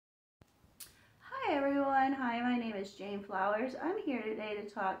Hi everyone, hi, my name is Jane Flowers. I'm here today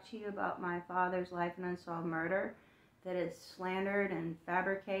to talk to you about my father's life and unsolved murder that is slandered and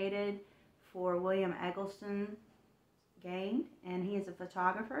fabricated for William Eggleston gained, and he is a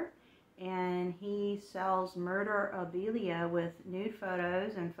photographer and he sells murderabilia with nude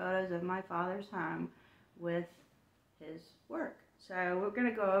photos and photos of my father's home with his work. So we're going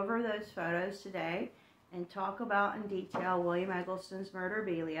to go over those photos today and talk about in detail William Eggleston's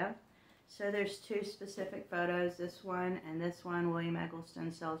murderabilia. So there's two specific photos, this one and this one. William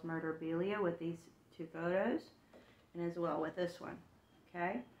Eggleston sells murderabilia with these two photos, and as well with this one.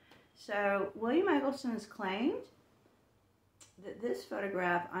 Okay, so William Eggleston has claimed that this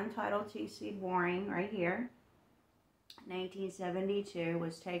photograph, Untitled TC Boring, right here, 1972,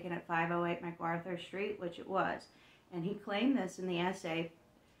 was taken at 508 MacArthur Street, which it was. And he claimed this in the essay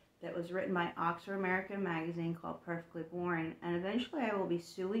that was written by Oxford American magazine called Perfectly Boring. And eventually I will be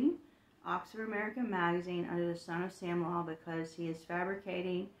suing Oxford American magazine under the son of Sam law because he is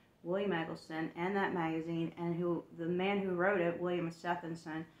fabricating William Eggleston and that magazine, and the man who wrote it, William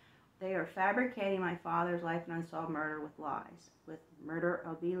Stephenson, they are fabricating my father's life and unsolved murder with lies, with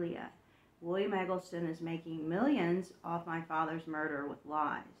murderabilia. William Eggleston is making millions off my father's murder with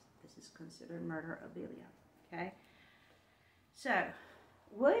lies. This is considered murderabilia. Okay? So,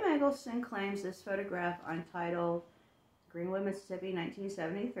 William Eggleston claims this photograph, Untitled Greenwood, Mississippi,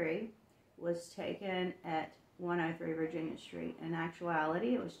 1973, was taken at 103 Virginia Street. In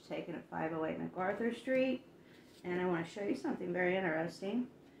actuality, it was taken at 508 MacArthur Street. And I want to show you something very interesting.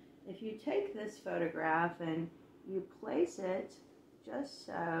 If you take this photograph and you place it just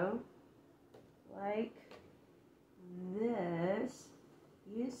so, like this,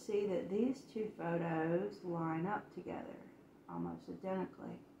 you see that these two photos line up together almost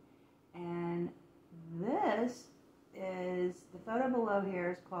identically. And this is, the photo below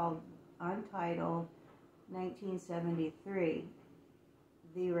here is called Untitled 1973,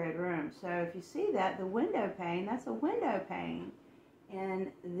 The Red Room. So if you see that, the window pane, that's a window pane.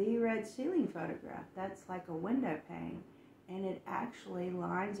 And the red ceiling photograph, that's like a window pane. And it actually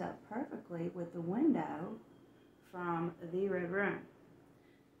lines up perfectly with the window from The Red Room.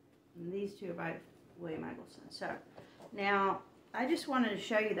 And these two are by William Eggleston. So now I just wanted to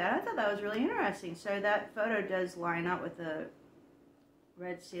show you that. I thought that was really interesting. So that photo does line up with the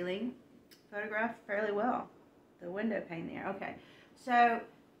red ceiling photograph fairly well. The window pane there. Okay. So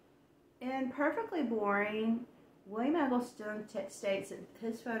in Perfectly Boring, William Eggleston states that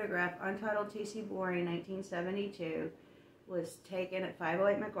his photograph, Untitled TC Boring, 1972, was taken at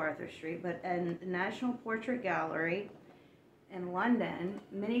 508 MacArthur Street, but in the National Portrait Gallery in London,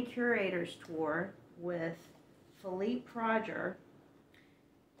 many curators tour with Philippe Proger.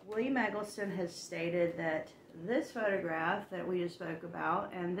 William Eggleston has stated that this photograph that we just spoke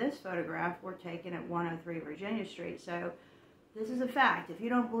about and this photograph were taken at 103 Virginia Street. So this is a fact. If you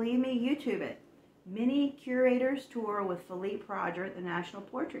don't believe me, YouTube it. Many curators tour with Philippe Proger at the National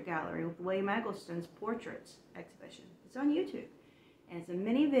Portrait Gallery with William Eggleston's Portraits exhibition. It's on YouTube. And it's a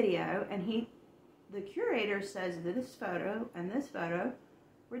mini video, and the curator says that this photo and this photo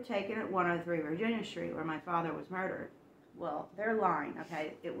were taken at 103 Virginia Street where my father was murdered. Well, they're lying,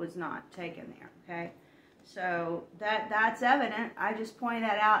 okay? It was not taken there, okay? So that's evident. I just pointed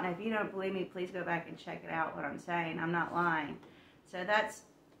that out, and if you don't believe me, please go back and check it out what I'm saying. I'm not lying. So that's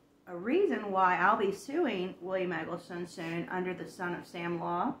a reason why I'll be suing William Eggleston soon under the son of Sam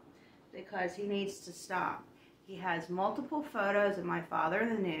law, because he needs to stop. He has multiple photos of my father in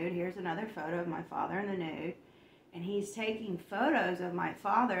the nude. Here's another photo of my father in the nude. And he's taking photos of my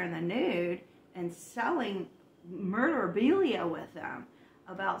father in the nude and selling murderabilia with them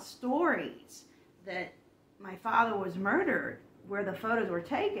about stories that my father was murdered where the photos were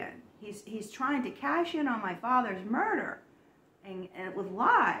taken. He's trying to cash in on my father's murder and with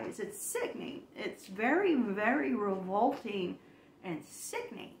lies. It's sickening. It's very, very revolting and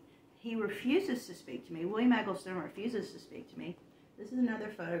sickening. He refuses to speak to me. William Eggleston refuses to speak to me. This is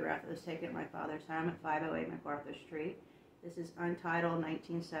another photograph that was taken at my father's home at 508 MacArthur Street. This is Untitled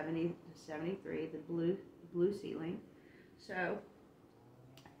 1970-73, the blue ceiling. So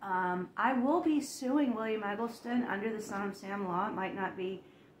I will be suing William Eggleston under the son of Sam law. It might not be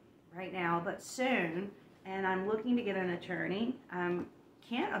right now, but soon. And I'm looking to get an attorney.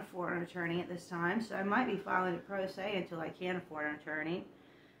 Can't afford an attorney at this time, so I might be filing a pro se until I can afford an attorney.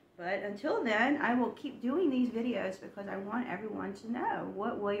 But until then, I will keep doing these videos because I want everyone to know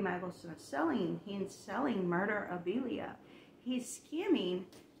what William Eggleston is selling. He's selling murderabilia. He's scamming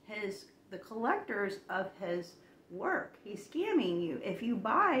the collectors of his work. He's scamming you. If you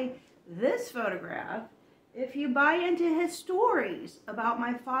buy this photograph, if you buy into his stories about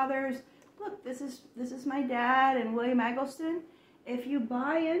my father's look, this is my dad and William Eggleston. If you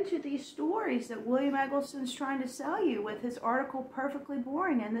buy into these stories that William Eggleston's trying to sell you with his article Perfectly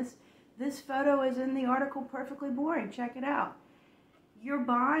Boring, and this photo is in the article Perfectly Boring, check it out. You're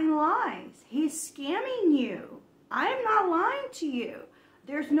buying lies. He's scamming you. I am not lying to you.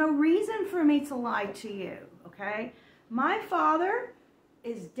 There's no reason for me to lie to you, okay? My father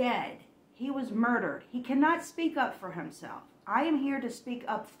is dead. He was murdered. He cannot speak up for himself. I am here to speak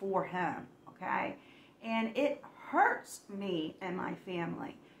up for him, okay? And it hurts me and my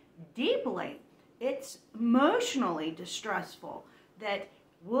family deeply. It's emotionally distressful that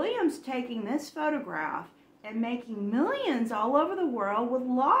William's taking this photograph and making millions all over the world with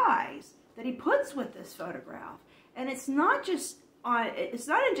lies that he puts with this photograph. And it's not just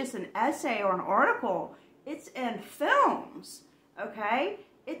in just an essay or an article. It's in films, okay?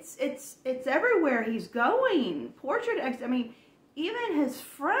 It's everywhere he's going. I mean, even his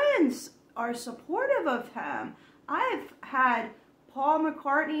friends are supportive of him. I've had Paul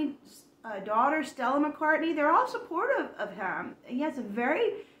McCartney's daughter, Stella McCartney, they're all supportive of him. He has a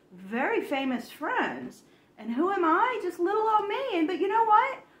very, very famous friends. And who am I? Just little old me. But you know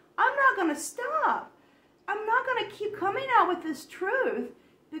what? I'm not going to stop. I'm not going to keep coming out with this truth,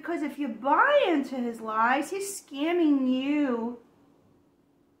 because if you buy into his lies, he's scamming you.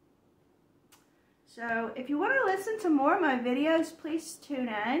 So if you want to listen to more of my videos, please tune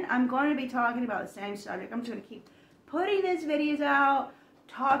in. I'm going to be talking about the same subject. I'm just going to keep putting these videos out,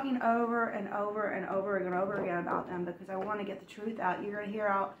 talking over and over and over and over again about them, because I want to get the truth out. You're going to hear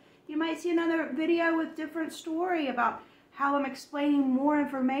out. You might see another video with different story about how I'm explaining more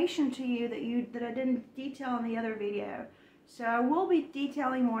information to you that I didn't detail in the other video. So I will be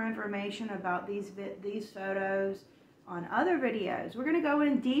detailing more information about these photos on other videos. We're going to go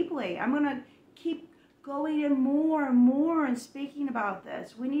in deeply. I'm going to keep going in more and more and speaking about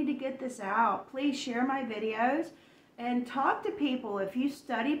this. We need to get this out. Please share my videos and talk to people. If you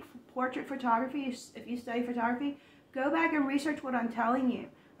study portrait photography, if you study photography, go back and research what I'm telling you.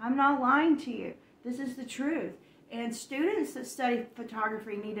 I'm not lying to you. This is the truth. And students that study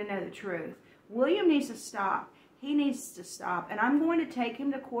photography need to know the truth. William needs to stop. He needs to stop. And I'm going to take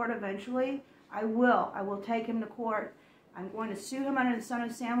him to court eventually. I will. I will take him to court. I'm going to sue him under the Son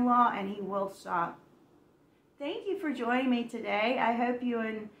of Sam law, and he will stop. Thank you for joining me today. I hope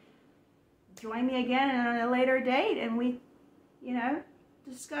you join me again on a later date, and we,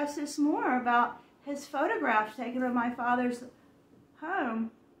 discuss this more about his photographs taken of my father's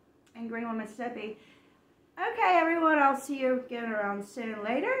home in Greenwood, Mississippi. Okay, everyone, I'll see you again around soon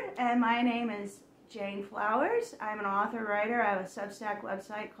later. And my name is Jane Flowers. I'm an author, writer. I have a Substack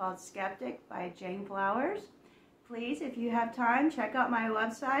website called Skeptic by Jane Flowers. Please, if you have time, check out my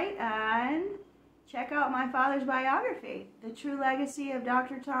website and check out my father's biography, The True Legacy of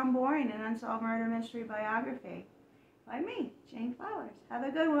Dr. Tom Boring, an Unsolved Murder Mystery Biography by me, Jane Flowers. Have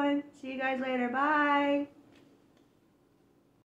a good one. See you guys later. Bye.